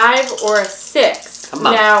 5 or a 6. Come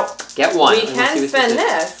on. Now, get 1. We can spend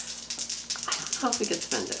this. I don't know if we can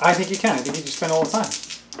spend it. I think you can. I think you just spend all the time.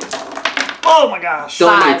 Oh my gosh.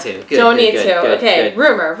 Don't 5. need to. Good, don't good, need good, to. good, Okay, good.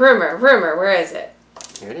 rumor. Where is it?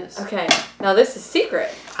 Here it is. Okay, now this is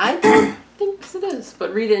secret. I don't think it is,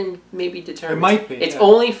 but read it and maybe determine. It might be. It's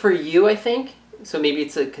only for you, I think. So maybe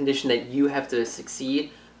it's a condition that you have to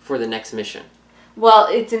succeed for the next mission. Well,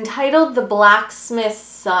 it's entitled The Blacksmith's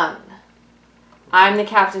Son. I'm the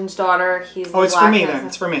captain's daughter. He's the Oh, it's for me blacksmith's then. son.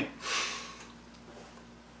 It's for me.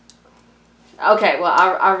 Okay, well,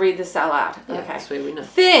 I'll read this out loud. Yeah, okay. this way we know.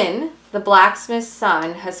 Finn, the blacksmith's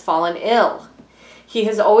son, has fallen ill. He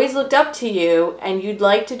has always looked up to you, and you'd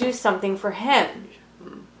like to do something for him.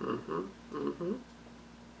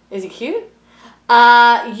 Is he cute?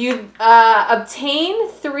 You obtain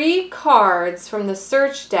 3 cards from the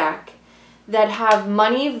search deck that have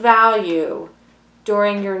money value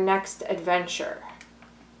during your next adventure.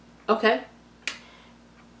 Okay.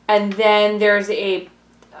 And then there's a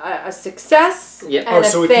success Yep. and a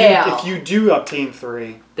so fail. if you do obtain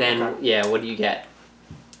 3, Then, okay. yeah, what do you get?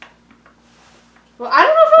 Well, I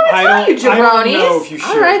don't know if I'm going to tell you, jabronis. I don't know if you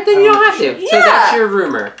should. All right, then you don't have to. Yeah. So that's your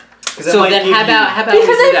rumor. So then how about Because we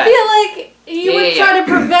do that? I feel like you would try to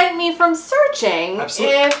prevent me from searching.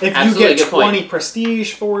 Absolutely. If you Absolutely, get good point. 20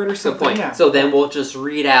 prestige for it or Good something, point. yeah. So then we'll just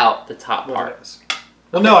read out the top What part. it is.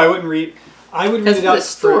 Well, no, I wouldn't read. I would read it out the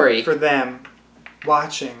story. for them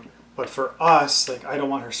watching, but for us, like, I don't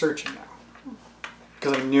want her searching now.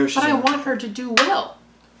 Because I know she's... But I want her to do well.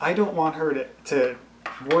 I don't want her to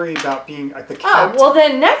worry about being at the Oh, captain. well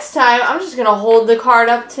then next time I'm just going to hold the card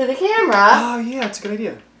up to the camera. Oh, yeah, it's a good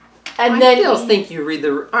idea. And I then still think you read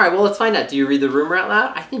the... All right, well, let's find out. Do you read the rumor out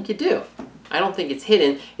loud? I think you do. I don't think it's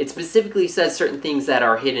hidden. It specifically says certain things that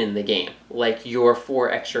are hidden in the game, like your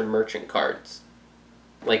 4 extra merchant cards.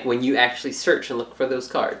 Like when you actually search and look for those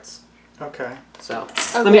cards. Okay. So,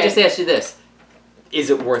 let me just ask you this. Is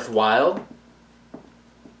it worthwhile?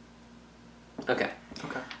 Okay.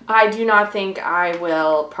 Okay. I do not think I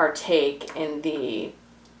will partake in the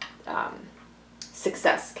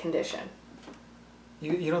success condition.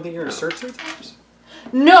 You don't think you're going to search 3 times?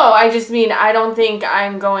 No, I just mean I don't think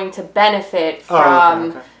I'm going to benefit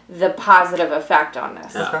from the positive effect on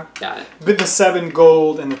this. Oh, Okay. got it. But the 7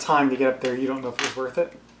 gold and the time to get up there, you don't know if it was worth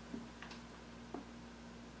it?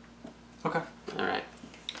 Okay. All right.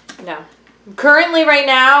 No. Currently, right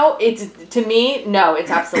now, it's to me, no, it's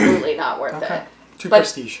absolutely not worth Okay. it. 2 But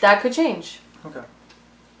prestige. that could change. Okay.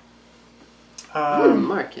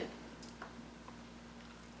 Market.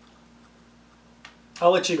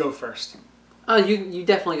 I'll let you go first. Oh, you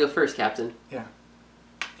definitely go first, Captain. Yeah.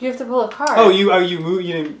 You have to pull a card. Oh, you moved.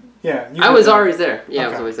 You didn't. Yeah. You I did was that. always there. Yeah, I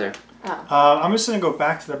was Okay. always there. Oh. I'm just gonna go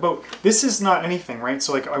back to the boat. This is not anything, right?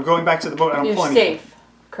 So like, I'm going back to the boat. I don't You're pull anything. safe.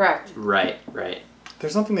 Correct. Right, right.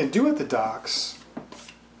 There's nothing to do at the docks.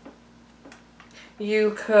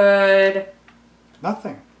 You could...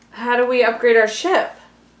 Nothing. How do we upgrade our ship?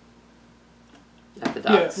 At the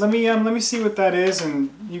docks. Yeah. Let me see what that is, and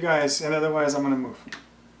you guys. And otherwise, I'm gonna move.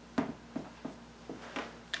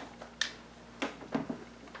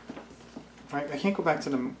 Right. I can't go back to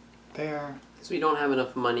the there. Because we don't have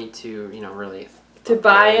enough money to, really... To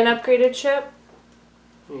buy an upgraded ship?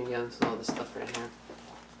 Here you go. There's all this stuff right here.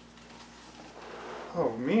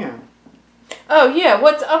 Oh man. Oh, yeah.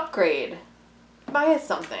 What's upgrade? Buy us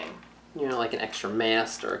something. Like an extra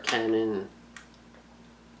mast or a cannon.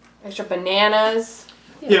 Extra bananas.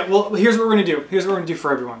 Yeah. Well, here's what we're gonna do. Here's what we're gonna do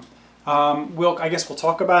for everyone. I guess we'll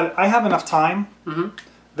talk about it. I have enough time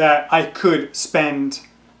that I could spend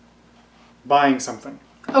buying something.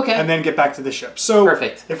 Okay. And then get back to the ship. So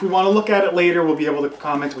Perfect. if we want to look at it later, we'll be able to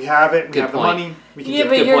comment. We have it. We Good have point. the money. We can Yeah, do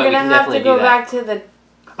but it. you're point. going We to can have to definitely go do that. back to the...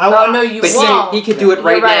 I Oh, no, you But won't. he could do it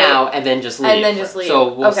right You're right. now and then just leave. And then just leave.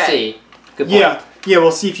 So we'll Okay. see. Good point. Yeah,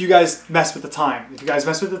 we'll see if you guys mess with the time. If you guys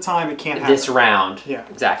mess with the time, it can't happen. This round. Yeah.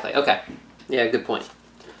 Exactly. Okay. Yeah, good point.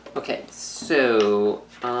 Okay, so...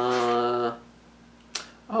 Oh,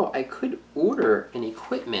 I could order an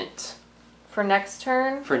equipment For next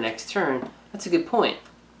turn? for next turn. That's a good point.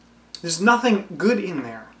 There's nothing good in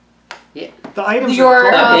there. Yeah. The items Your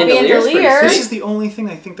are garbage. Bandelier's pretty bandolier. This sweet. is the only thing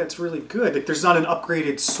I think that's really good. Like, there's not an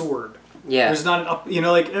upgraded sword. Yeah. There's not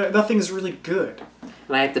an nothing is really good.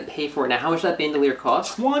 And I have to pay for it. Now, how much does that bandolier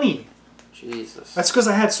cost? 20. Jesus. That's because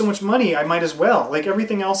I had so much money. I might as well. Like,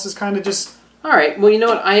 everything else is kind of just. All right. Well, you know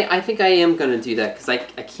what? I think I am going to do that because I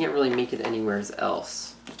can't really make it anywhere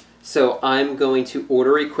else. So I'm going to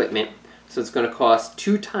order equipment. So it's going to cost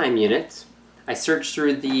 2 time units. I searched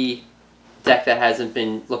through the deck that hasn't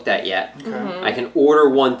been looked at yet. Okay. I can order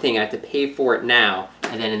one thing. I have to pay for it now.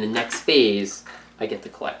 And then in the next phase, I get to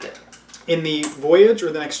collect it. In the voyage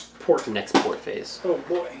or the next port? The next port phase. Oh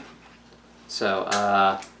boy. So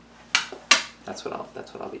that's what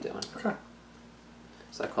I'll be doing. Okay.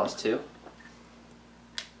 So that costs 2.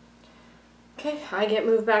 Okay, I get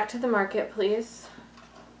moved back to the market, please.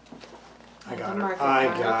 I got The it. market I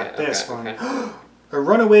card. got Okay, this okay, one. A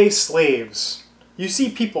runaway slaves. You see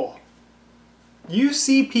people. You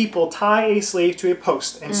see people tie a slave to a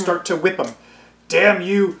post and start to whip him. Damn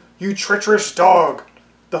you, you treacherous dog!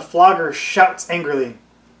 The flogger shouts angrily.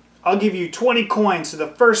 I'll give you 20 coins to the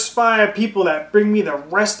first 5 people that bring me the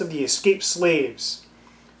rest of the escaped slaves.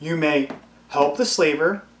 You may help the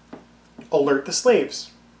slaver, alert the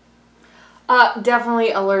slaves.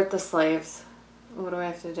 Definitely alert the slaves. What do I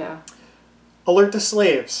have to do? Alert the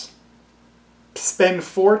slaves. Spend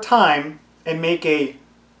 4 time and make a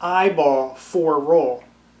eyeball 4 roll.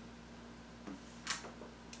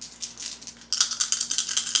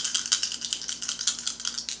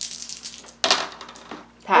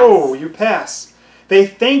 Pass. Oh, you pass. They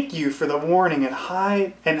thank you for the warning and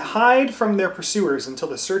hide from their pursuers until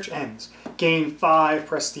the search ends. Gain 5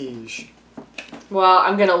 prestige. Well,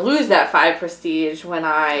 I'm gonna lose that 5 prestige when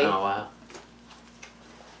I. Oh wow.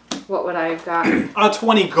 What would I have gotten?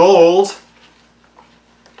 20 gold.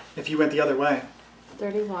 If you went the other way.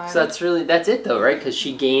 31. So that's it though, right? Because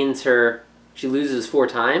she loses 4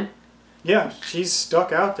 time. Yeah, she's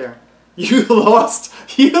stuck out there. You lost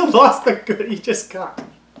the good you just got.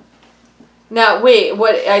 Now wait,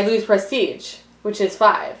 what? I lose prestige, which is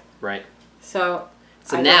 5. Right. So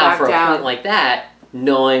I go now back for down. a point like that,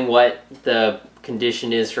 knowing what the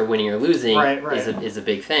condition is for winning or losing is a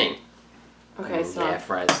big thing. Okay, so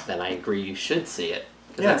yeah, then I agree you should see it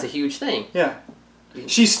because Yeah. that's a huge thing. Yeah.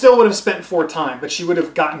 She still would have spent 4 time, but she would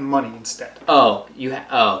have gotten money instead. Oh,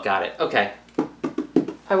 got it. Okay.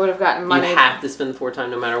 I would have gotten money. You have to spend the 4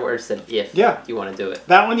 time no matter what. It said if you want to do it.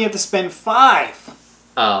 That one you have to spend 5.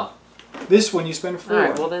 Oh. This one you spend 4. All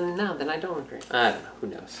right. Well then I don't agree. I don't know. Who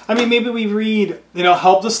knows? I mean, maybe we read,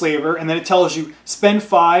 help the slaver, and then it tells you spend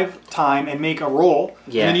 5 time and make a roll.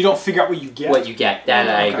 Yeah. And then you don't figure out what you get. What you get. That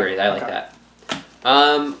I Okay, agree. I like that.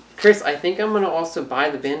 Chris, I think I'm gonna also buy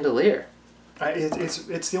the bandolier.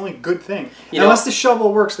 It's the only good thing. You Unless the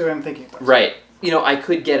shovel works the way I'm thinking about. Right. I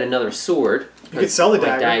could get another sword. You could sell the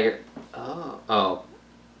dagger. Oh.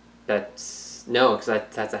 That's because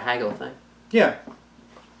that's a haggle thing. Yeah.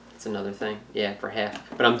 It's another thing. Yeah, for half.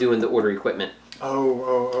 But I'm doing the order equipment.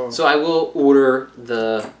 Oh. So I will order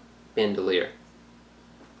the bandolier.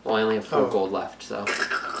 Well, I only have 4 gold left, so.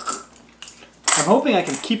 I'm hoping I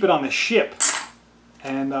can keep it on the ship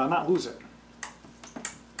and not lose it.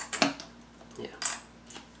 Yeah.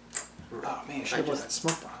 Oh man, I should have bought that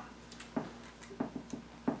smoke bomb.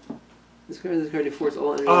 This card force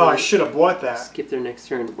all enemies. Oh, I should have bought that. Skip their next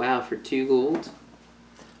turn. Wow, for 2 gold.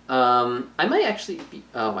 I might actually be.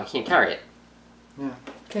 Oh, I can't carry it. Yeah.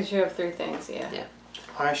 Because you have 3 things, yeah. Yeah.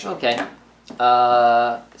 I should. Okay.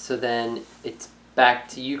 So then it's back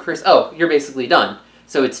to you, Chris. Oh, you're basically done.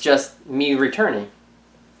 So it's just me returning,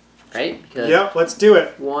 right? Because Yep, let's do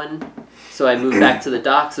it. 1. So I move back to the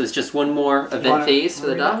dock. So it's just 1 more event phase for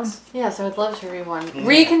the docks. Yeah, so I'd love to read one. Yeah.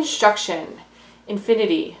 Reconstruction.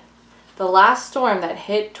 Infinity. The last storm that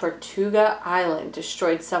hit Tortuga Island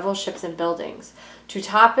destroyed several ships and buildings. To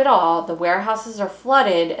top it all, the warehouses are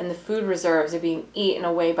flooded and the food reserves are being eaten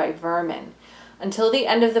away by vermin. Until the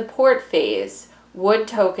end of the port phase, wood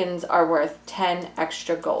tokens are worth 10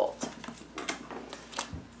 extra gold.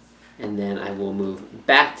 And then I will move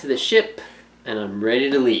back to the ship, and I'm ready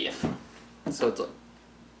to leave. So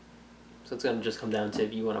it's going to just come down to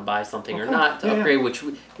if you want to buy something or not to upgrade, which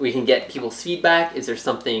we can get people's feedback. Is there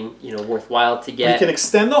something worthwhile to get? We can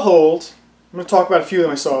extend the hold. I'm going to talk about a few of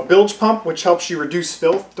them I saw. A bilge pump, which helps you reduce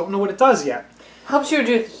filth. Don't know what it does yet. Helps you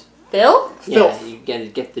reduce filth? Yeah, you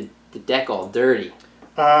get the deck all dirty.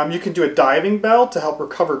 You can do a diving bell to help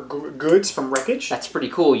recover goods from wreckage. That's pretty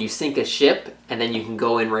cool. You sink a ship, and then you can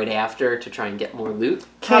go in right after to try and get more loot.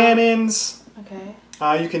 Cannons. Okay.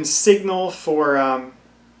 You can signal for...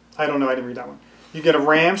 I don't know, I didn't read that one. You get a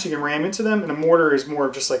ram, so you can ram into them, and a mortar is more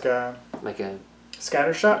of just like a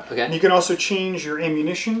scatter shot. Okay. And you can also change your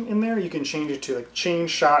ammunition in there. You can change it to like chain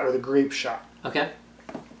shot or the grape shot. Okay.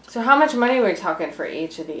 So how much money are we talking for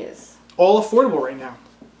each of these? All affordable right now.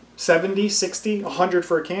 70, 60, 100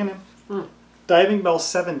 for a cannon. Diving bell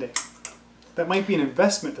 70. That might be an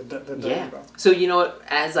investment, the diving bell. So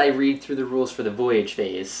as I read through the rules for the voyage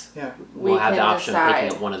phase, we'll have the option of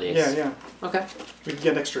picking up one of these. Yeah. Okay. We can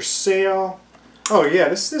get extra sail. Oh yeah,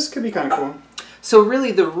 this could be kind of cool. So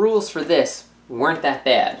really the rules for this weren't that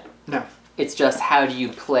bad. No. It's just how do you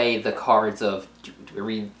play the cards of, do we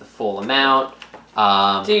read the full amount?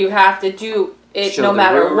 Do you have to do it show no the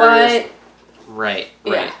matter rumors? what? Right.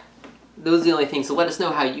 Yeah. Those are the only things. So let us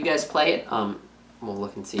know how you guys play it. We'll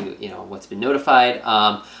look and see, what's been notified.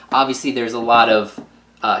 Obviously, there's a lot of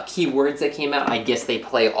keywords that came out. I guess they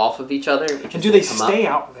play off of each other. And do they stay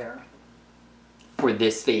out there? For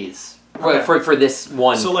this phase. Okay. For this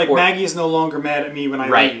one. So, like, Maggie is no longer mad at me when I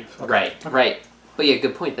leave. Okay. Right. But yeah,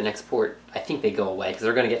 good point. The next port, I think they go away because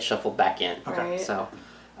they're going to get shuffled back in. Okay. So,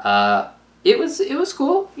 it was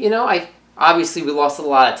cool. You know, obviously we lost a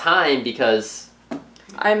lot of time because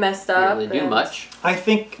I messed we up. didn't really do much. I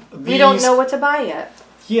think we don't know what to buy yet.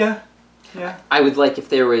 Yeah. I would like if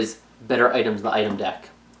there was better items in the item deck.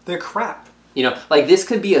 They're crap. You know, like this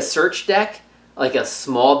could be a search deck, like a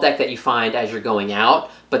small deck that you find as you're going out,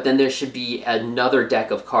 but then there should be another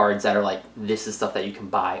deck of cards that are like, this is stuff that you can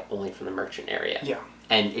buy only from the merchant area. Yeah.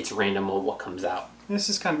 And it's random on what comes out.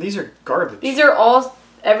 These are garbage. These are all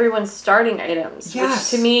everyone's starting items.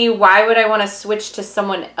 Yes. Which to me, why would I want to switch to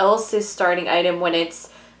someone else's starting item when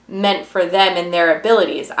it's meant for them and their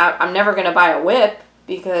abilities? I'm never going to buy a whip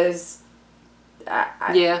because... I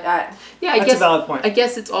That's guess, a valid point. I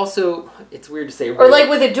guess it's also, it's weird to say. Or like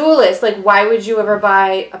with a duelist, like why would you ever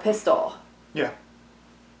buy a pistol? Yeah.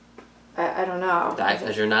 I don't know.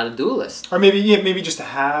 Because you're not a duelist. Or maybe just to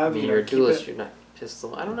have. I mean, you're a duelist, you're not a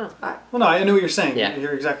pistol. I don't know. Well, no, I know what you're saying. Yeah.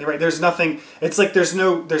 You're exactly right. There's nothing. It's like there's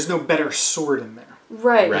no better sword in there.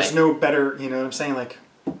 Right. There's no better. You know what I'm saying? Like.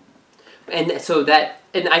 And so that,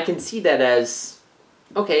 and I can see that as,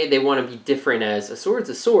 okay, they want to be different as a sword's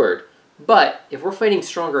a sword. But if we're fighting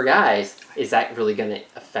stronger guys, is that really going to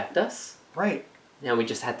affect us? Right. Now we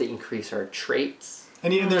just have to increase our traits.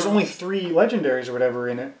 And even there's only 3 legendaries or whatever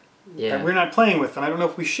in it. Yeah. We're not playing with them. I don't know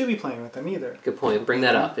if we should be playing with them either. Good point. Bring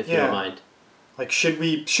that up if you don't mind. Like,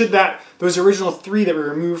 those original 3 that were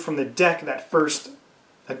removed from the deck that first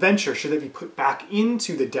adventure, should they be put back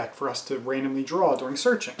into the deck for us to randomly draw during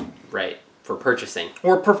searching? Right. For purchasing.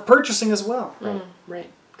 Or purchasing as well.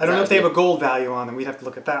 Right. I don't know if they have a gold value on them. We'd have to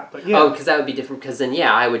look at that. But yeah. Oh, because that would be different. Because then,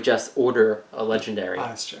 I would just order a legendary.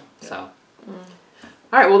 That's true. Yeah. So.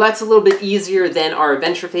 All right, well, that's a little bit easier than our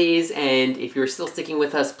adventure phase. And if you're still sticking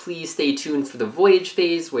with us, please stay tuned for the voyage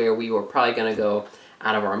phase, where we were probably going to go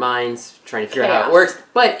out of our minds trying to figure out how it works.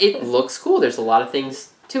 But it looks cool. There's a lot of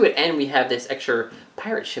things to it. And we have this extra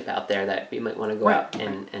pirate ship out there that we might want to go out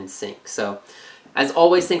and sink. So, as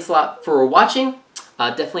always, thanks a lot for watching.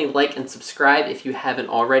 Definitely like and subscribe if you haven't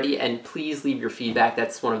already, and please leave your feedback.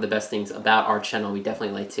 That's one of the best things about our channel. We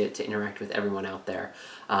definitely like to interact with everyone out there.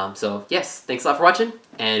 So yes, thanks a lot for watching,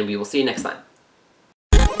 and we will see you next time.